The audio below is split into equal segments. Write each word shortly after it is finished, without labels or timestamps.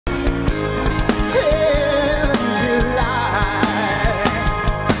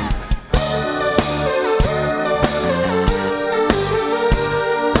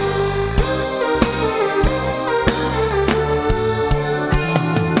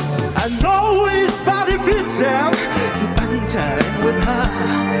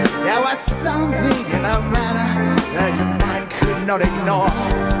something in that manner that your mind could not ignore.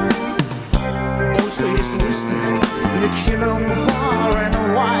 Also it is whispered in a kingdom far and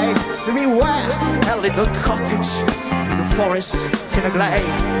wide to beware a little cottage in the forest in a glade.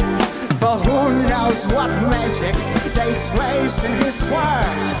 For who knows what magic takes place in his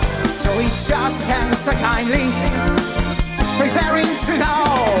word, so he just hands so kindly, preparing to go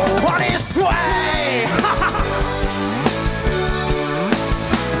on his way.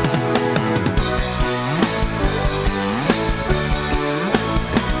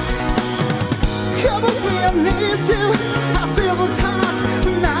 Come with me, I need you. I feel the time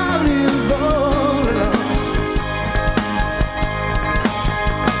and I live all alone.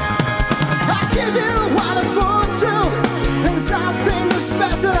 I give you what I'm for too, and something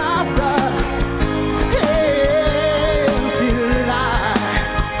special after. If you like,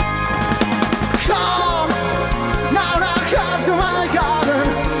 come now come to my garden.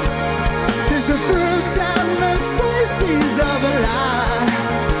 There's the fruits and the spices of life.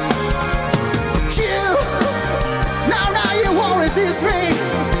 Now you won't resist me,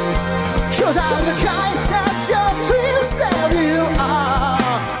 'cause I'm the kind